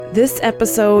This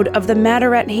episode of The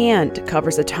Matter at Hand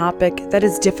covers a topic that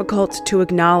is difficult to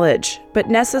acknowledge, but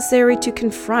necessary to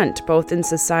confront both in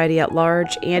society at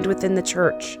large and within the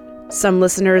church. Some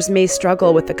listeners may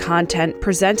struggle with the content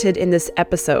presented in this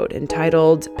episode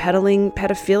entitled Peddling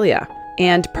Pedophilia,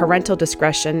 and parental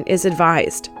discretion is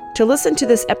advised. To listen to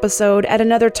this episode at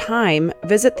another time,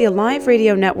 visit the Alive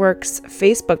Radio Network's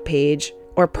Facebook page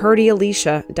or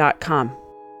purdyalicia.com.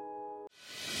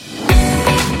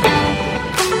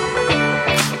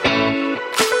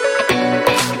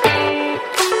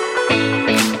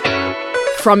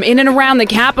 From in and around the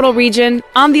Capital Region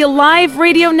on the Alive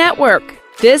Radio Network,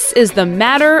 this is The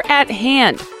Matter at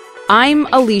Hand. I'm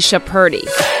Alicia Purdy.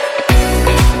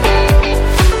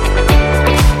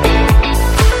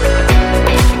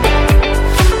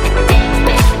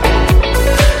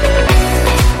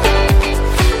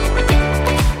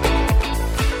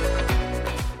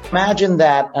 Imagine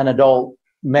that an adult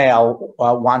male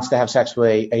wants to have sex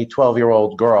with a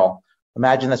 12-year-old girl.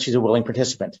 Imagine that she's a willing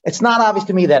participant. It's not obvious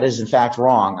to me that is in fact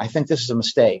wrong. I think this is a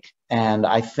mistake. And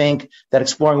I think that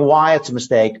exploring why it's a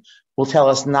mistake will tell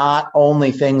us not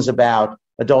only things about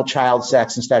adult child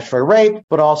sex and statutory rape,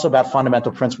 but also about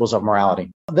fundamental principles of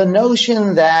morality. The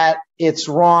notion that it's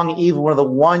wrong even with a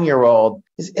 1-year-old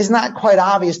is not quite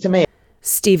obvious to me.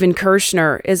 Stephen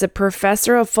Kirshner is a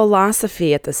professor of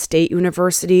philosophy at the State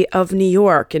University of New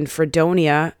York in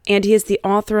Fredonia, and he is the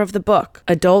author of the book,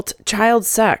 Adult Child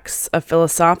Sex, A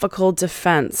Philosophical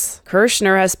Defense.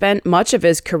 Kirshner has spent much of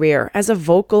his career as a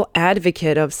vocal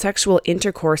advocate of sexual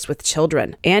intercourse with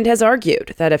children, and has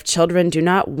argued that if children do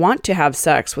not want to have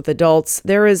sex with adults,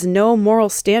 there is no moral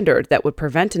standard that would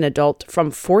prevent an adult from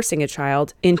forcing a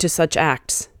child into such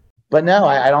acts. But no,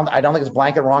 I don't think it's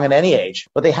blanket wrong at any age,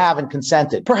 but they haven't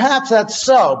consented. Perhaps that's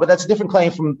so, but that's a different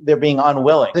claim from their being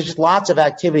unwilling. There's just lots of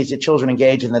activities that children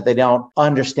engage in that they don't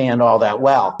understand all that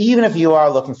well. Even if you are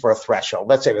looking for a threshold,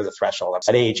 let's say there's a threshold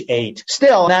at age 8,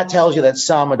 still that tells you that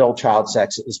some adult child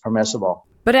sex is permissible.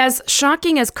 But as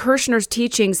shocking as Kirshner's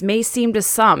teachings may seem to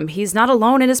some, he's not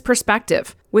alone in his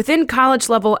perspective. Within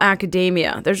college-level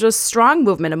academia, there's a strong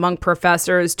movement among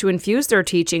professors to infuse their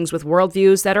teachings with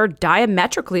worldviews that are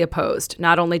diametrically opposed,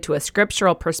 not only to a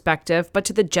scriptural perspective, but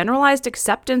to the generalized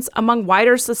acceptance among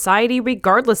wider society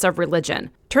regardless of religion.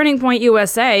 Turning Point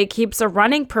USA keeps a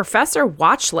running professor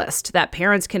watch list that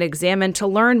parents can examine to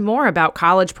learn more about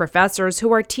college professors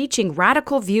who are teaching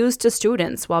radical views to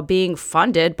students while being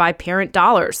funded by parent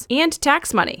dollars and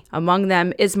tax money. Among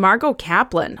them is Margot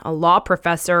Kaplan, a law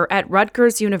professor at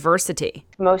Rutgers University.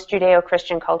 Most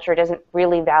Judeo-Christian culture doesn't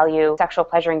really value sexual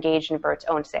pleasure engaged in for its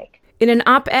own sake. In an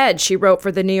op-ed she wrote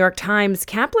for the New York Times,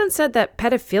 Kaplan said that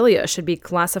pedophilia should be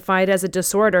classified as a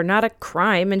disorder, not a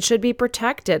crime, and should be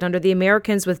protected under the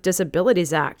Americans with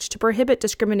Disabilities Act to prohibit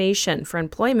discrimination for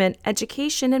employment,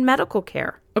 education, and medical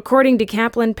care. According to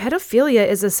Kaplan, pedophilia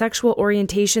is a sexual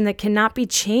orientation that cannot be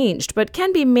changed, but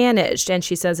can be managed, and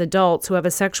she says adults who have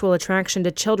a sexual attraction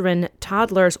to children,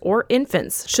 toddlers, or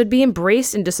infants should be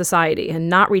embraced into society and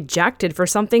not rejected for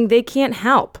something they can't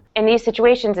help. In these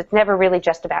situations, it's never really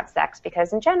just about sex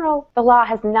because, in general, the law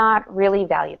has not really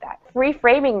valued that.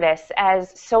 Reframing this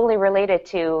as solely related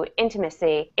to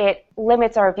intimacy, it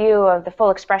limits our view of the full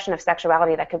expression of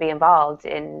sexuality that could be involved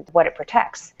in what it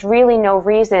protects. There's really no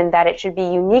reason that it should be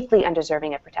uniquely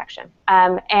undeserving of protection.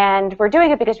 And we're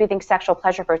doing it because we think sexual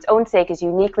pleasure for its own sake is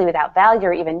uniquely without value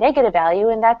or even negative value,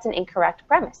 and that's an incorrect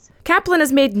premise. Kaplan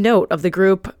has made note of the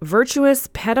group virtuous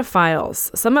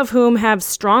pedophiles, some of whom have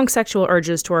strong sexual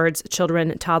urges towards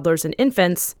children, toddlers, and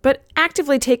infants, but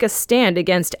actively take a stand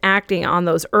against acting on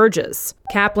those urges.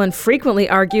 Kaplan frequently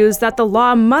argues that the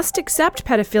law must accept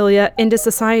pedophilia into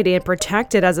society and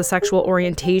protect it as a sexual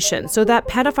orientation so that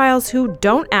pedophiles who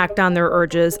don't act on their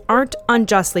urges aren't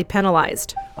unjustly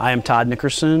penalized. I am Todd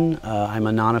Nickerson. I'm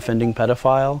a non-offending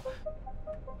pedophile.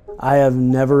 I have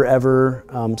never, ever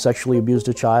sexually abused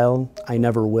a child. I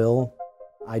never will.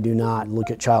 I do not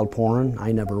look at child porn.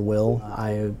 I never will.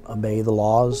 I obey the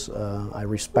laws. I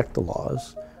respect the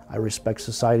laws. I respect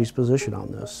society's position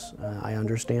on this. I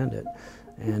understand it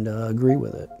and agree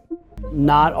with it.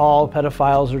 Not all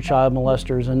pedophiles are child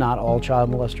molesters, and not all child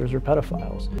molesters are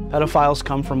pedophiles. Pedophiles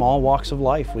come from all walks of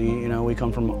life. We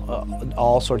come from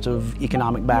all sorts of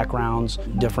economic backgrounds,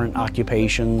 different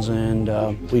occupations, and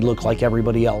we look like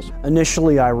everybody else.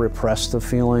 Initially, I repressed the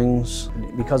feelings.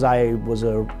 Because I was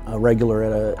a regular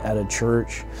at a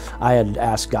church, I had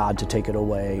asked God to take it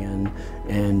away,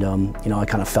 and I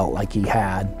kind of felt like He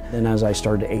had. And as I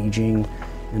started aging,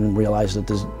 and realized that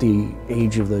the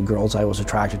age of the girls I was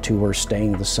attracted to were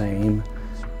staying the same.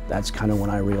 That's kind of when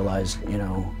I realized,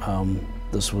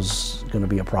 this was going to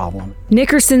be a problem.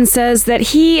 Nickerson says that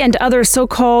he and other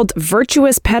so-called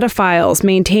virtuous pedophiles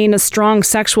maintain a strong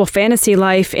sexual fantasy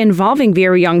life involving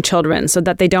very young children so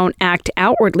that they don't act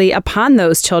outwardly upon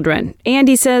those children. And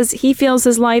he says he feels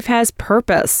his life has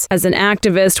purpose as an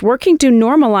activist working to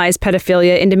normalize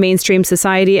pedophilia into mainstream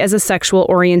society as a sexual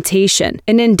orientation,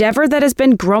 an endeavor that has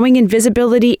been growing in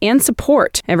visibility and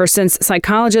support ever since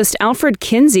psychologist Alfred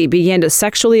Kinsey began to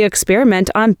sexually experiment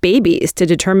on babies to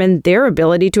determine their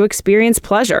ability to experience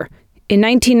pleasure. In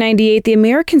 1998, the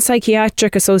American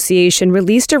Psychiatric Association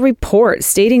released a report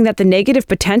stating that the negative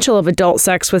potential of adult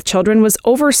sex with children was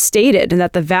overstated and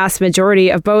that the vast majority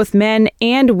of both men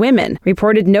and women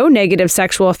reported no negative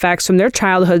sexual effects from their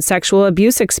childhood sexual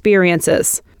abuse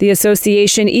experiences. The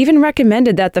association even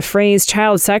recommended that the phrase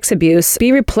child sex abuse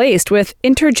be replaced with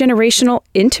intergenerational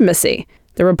intimacy.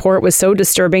 The report was so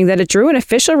disturbing that it drew an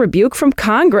official rebuke from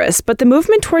Congress, but the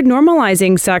movement toward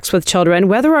normalizing sex with children,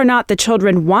 whether or not the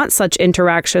children want such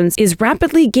interactions, is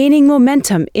rapidly gaining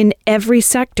momentum in every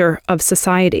sector of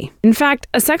society. In fact,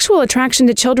 a sexual attraction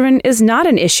to children is not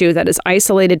an issue that is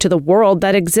isolated to the world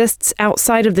that exists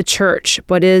outside of the church,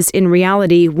 but is in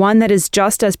reality one that is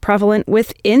just as prevalent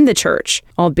within the church,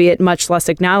 albeit much less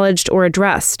acknowledged or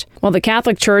addressed. While the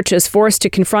Catholic Church is forced to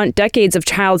confront decades of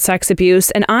child sex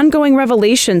abuse and ongoing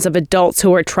revelations of adults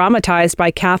who were traumatized by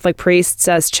Catholic priests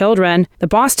as children, the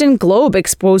Boston Globe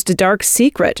exposed a dark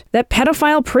secret that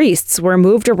pedophile priests were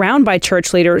moved around by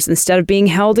church leaders instead of being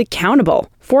held accountable.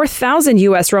 4,000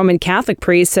 U.S. Roman Catholic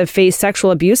priests have faced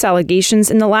sexual abuse allegations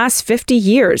in the last 50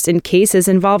 years in cases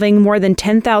involving more than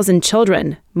 10,000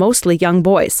 children, mostly young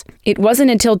boys. It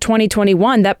wasn't until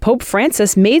 2021 that Pope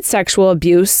Francis made sexual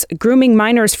abuse, grooming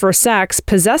minors for sex,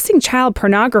 possessing child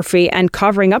pornography, and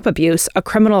covering up abuse a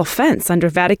criminal offense under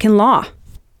Vatican law.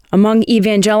 Among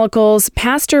evangelicals,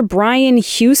 Pastor Brian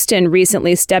Houston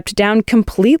recently stepped down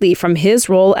completely from his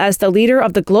role as the leader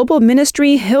of the global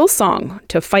ministry Hillsong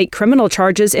to fight criminal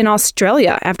charges in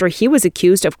Australia after he was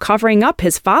accused of covering up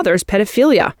his father's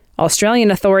pedophilia. Australian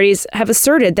authorities have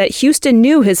asserted that Houston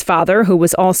knew his father, who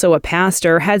was also a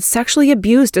pastor, had sexually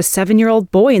abused a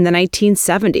 7-year-old boy in the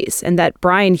 1970s, and that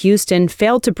Brian Houston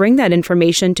failed to bring that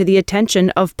information to the attention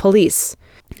of police.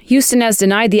 Houston has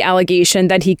denied the allegation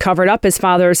that he covered up his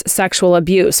father's sexual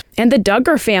abuse, and the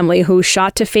Duggar family, who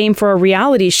shot to fame for a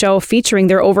reality show featuring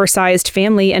their oversized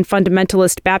family and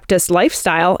fundamentalist Baptist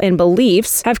lifestyle and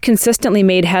beliefs, have consistently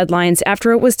made headlines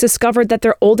after it was discovered that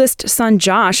their oldest son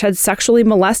Josh had sexually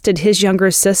molested his younger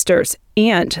sisters,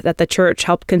 and that the church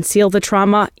helped conceal the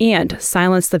trauma and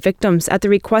silence the victims at the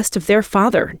request of their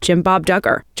father, Jim Bob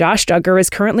Duggar. Josh Duggar is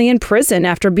currently in prison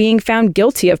after being found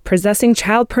guilty of possessing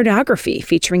child pornography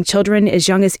featuring children as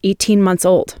young as 18 months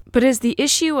old. But is the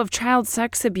issue of child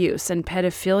sex abuse and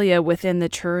pedophilia within the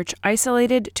church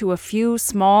isolated to a few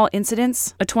small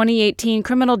incidents? A 2018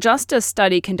 criminal justice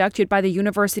study conducted by the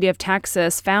University of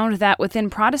Texas found that within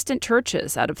Protestant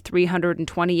churches, out of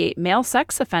 328 male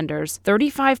sex offenders,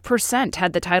 35%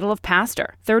 had the title of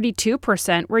pastor,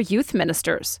 32% were youth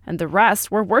ministers, and the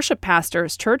rest were worship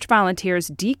pastors, church volunteers,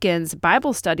 deacons,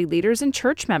 Bible study leaders, and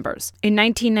church members. In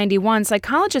 1991,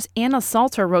 psychologist Anna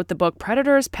Salter wrote the book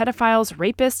Predators, Pedophiles,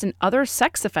 Rapists, and Other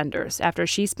Sex Offenders after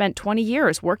she spent 20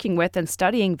 years working with and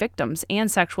studying victims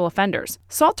and sexual offenders.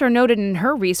 Salter noted in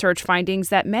her research findings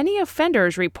that many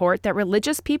offenders report that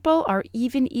religious people are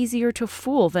even easier to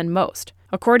fool than most.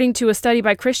 According to a study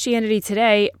by Christianity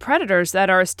Today, predators that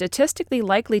are statistically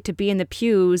likely to be in the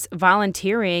pews,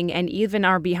 volunteering, and even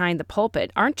are behind the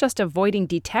pulpit aren't just avoiding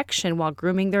detection while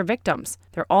grooming their victims.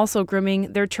 They're also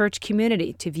grooming their church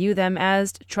community to view them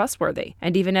as trustworthy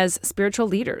and even as spiritual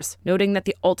leaders, noting that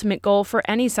the ultimate goal for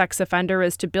any sex offender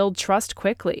is to build trust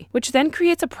quickly, which then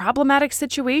creates a problematic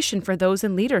situation for those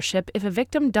in leadership if a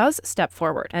victim does step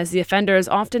forward, as the offenders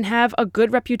often have a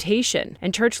good reputation,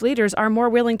 and church leaders are more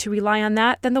willing to rely on that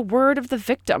than the word of the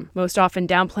victim, most often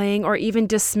downplaying or even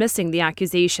dismissing the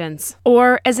accusations.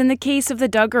 Or, as in the case of the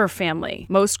Duggar family,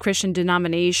 most Christian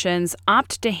denominations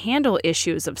opt to handle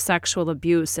issues of sexual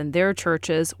abuse in their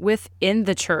churches within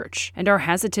the church and are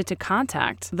hesitant to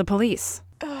contact the police.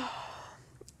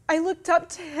 I looked up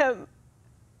to him.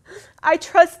 I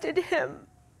trusted him.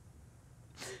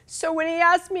 So when he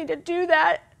asked me to do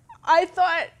that, I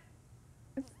thought,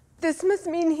 this must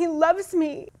mean he loves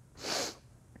me.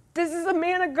 This is a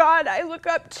man of God I look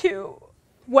up to.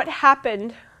 What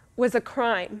happened was a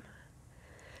crime.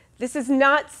 This is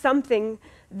not something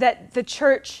that the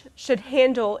church should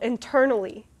handle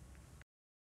internally.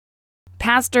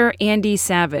 Pastor Andy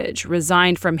Savage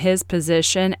resigned from his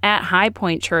position at High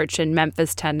Point Church in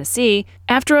Memphis, Tennessee,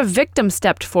 after a victim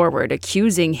stepped forward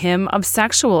accusing him of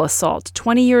sexual assault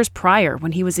 20 years prior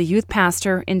when he was a youth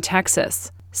pastor in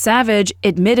Texas. Savage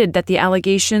admitted that the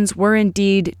allegations were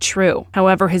indeed true.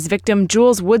 However, his victim,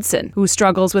 Jules Woodson, who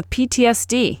struggles with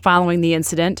PTSD following the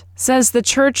incident, says the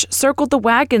church circled the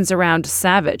wagons around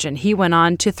Savage and he went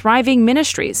on to thriving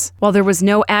ministries, while there was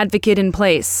no advocate in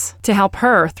place to help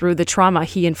her through the trauma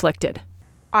he inflicted.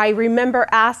 I remember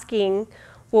asking,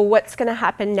 well, what's going to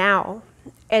happen now?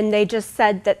 And they just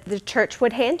said that the church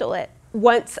would handle it.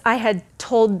 Once I had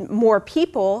told more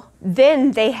people,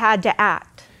 then they had to act.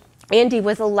 Andy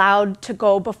was allowed to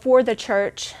go before the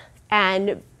church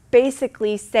and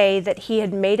basically say that he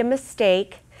had made a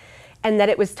mistake and that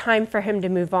it was time for him to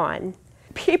move on.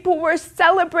 People were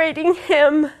celebrating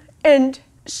him and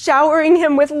showering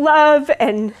him with love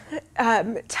and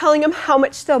telling him how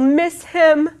much they'll miss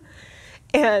him.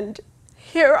 And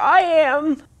here I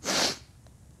am,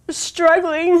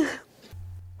 struggling.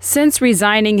 Since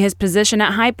resigning his position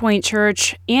at High Point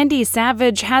Church, Andy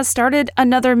Savage has started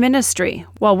another ministry,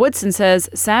 while Woodson says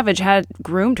Savage had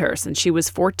groomed her since she was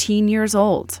 14 years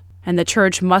old. And the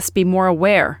church must be more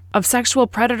aware of sexual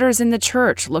predators in the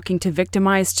church looking to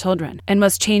victimize children and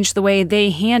must change the way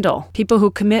they handle people who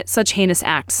commit such heinous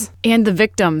acts and the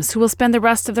victims who will spend the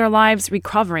rest of their lives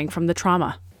recovering from the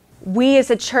trauma. We as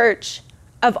a church,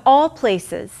 of all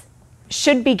places,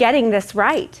 should be getting this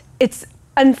right. It's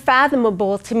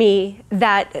unfathomable to me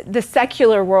that the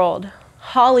secular world,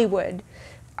 Hollywood,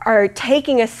 are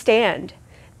taking a stand.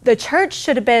 The church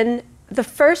should have been the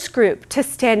first group to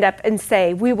stand up and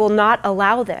say, we will not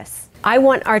allow this. I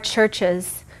want our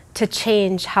churches to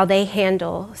change how they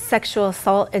handle sexual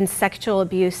assault and sexual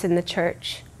abuse in the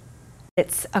church.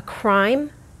 It's a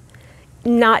crime,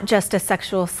 not just a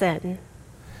sexual sin.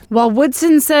 While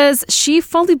Woodson says she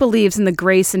fully believes in the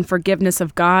grace and forgiveness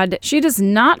of God, she does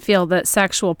not feel that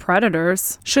sexual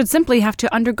predators should simply have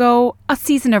to undergo a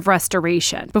season of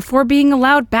restoration before being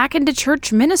allowed back into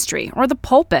church ministry or the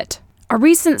pulpit. A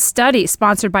recent study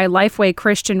sponsored by Lifeway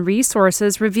Christian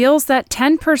Resources reveals that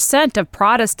 10% of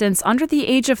Protestants under the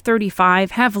age of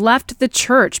 35 have left the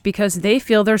church because they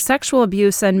feel their sexual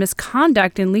abuse and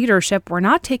misconduct in leadership were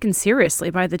not taken seriously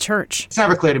by the church. It's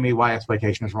never clear to me why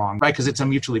exploitation is wrong, right? Because it's a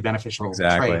mutually beneficial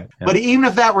trade. Yeah. But even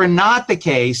if that were not the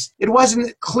case, it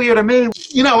wasn't clear to me.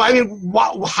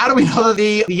 How do we know that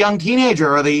the young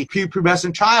teenager or the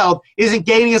pubescent child isn't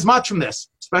gaining as much from this?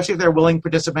 Especially if they're a willing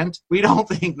participant. We don't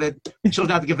think that children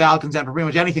have to give valid consent for pretty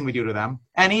much anything we do to them.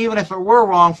 And even if it were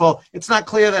wrongful, it's not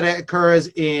clear that it occurs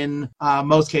in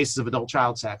most cases of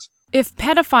adult-child sex. If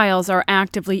pedophiles are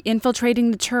actively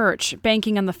infiltrating the church,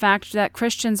 banking on the fact that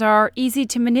Christians are easy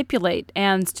to manipulate,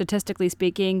 and statistically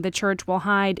speaking, the church will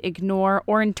hide, ignore,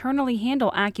 or internally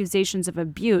handle accusations of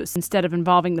abuse instead of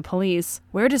involving the police,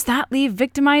 where does that leave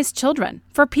victimized children?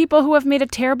 For people who have made a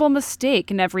terrible mistake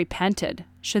and have repented,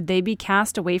 should they be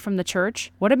cast away from the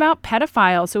church? What about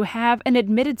pedophiles who have an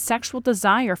admitted sexual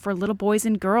desire for little boys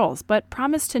and girls, but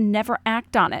promise to never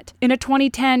act on it? In a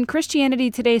 2010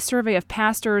 Christianity Today survey of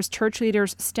pastors, church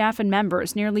leaders, staff, and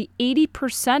members, nearly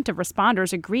 80% of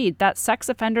responders agreed that sex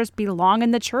offenders belong in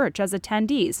the church as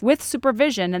attendees, with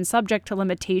supervision and subject to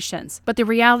limitations. But the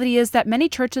reality is that many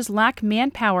churches lack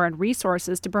manpower and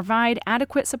resources to provide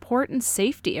adequate support and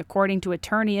safety, according to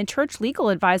attorney and church legal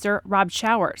advisor Rob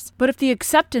Showers. But if the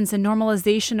acceptance and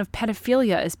normalization of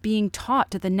pedophilia is being taught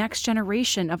to the next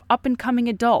generation of up-and-coming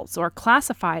adults or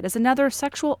classified as another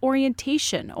sexual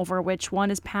orientation over which one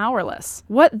is powerless,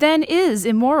 what then is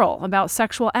immoral about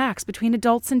sexual acts between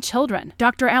adults and children?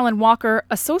 Dr. Alan Walker,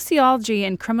 a sociology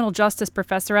and criminal justice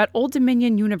professor at Old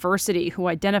Dominion University who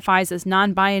identifies as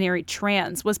non-binary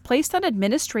trans, was placed on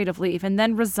administrative leave and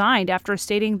then resigned after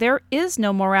stating there is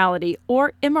no morality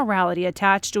or immorality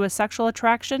attached to a sexual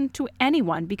attraction to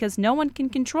anyone because no one can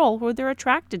control who they're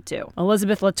attracted to.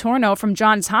 Elizabeth Latorno from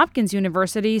Johns Hopkins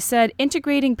University said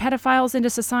integrating pedophiles into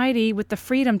society with the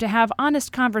freedom to have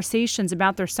honest conversations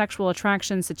about their sexual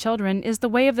attractions to children is the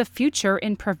way of the future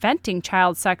in preventing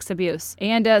child sex abuse.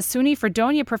 And as SUNY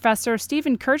Fredonia professor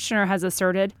Stephen Kirchner has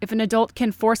asserted, if an adult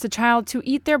can force a child to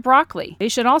eat their broccoli, they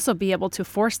should also be able to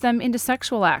force them into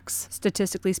sexual acts.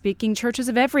 Statistically speaking, churches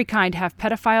of every kind have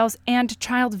pedophiles and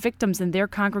child victims in their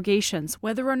congregations,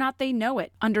 whether or not they know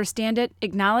it, understand it,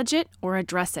 acknowledge it, or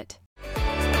address it.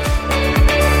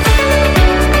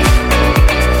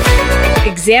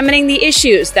 Examining the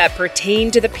issues that pertain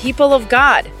to the people of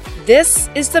God. This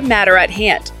is the matter at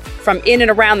hand. From in and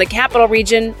around the Capital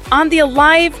Region, on the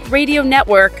Alive Radio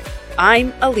Network,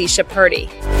 I'm Alicia Purdy.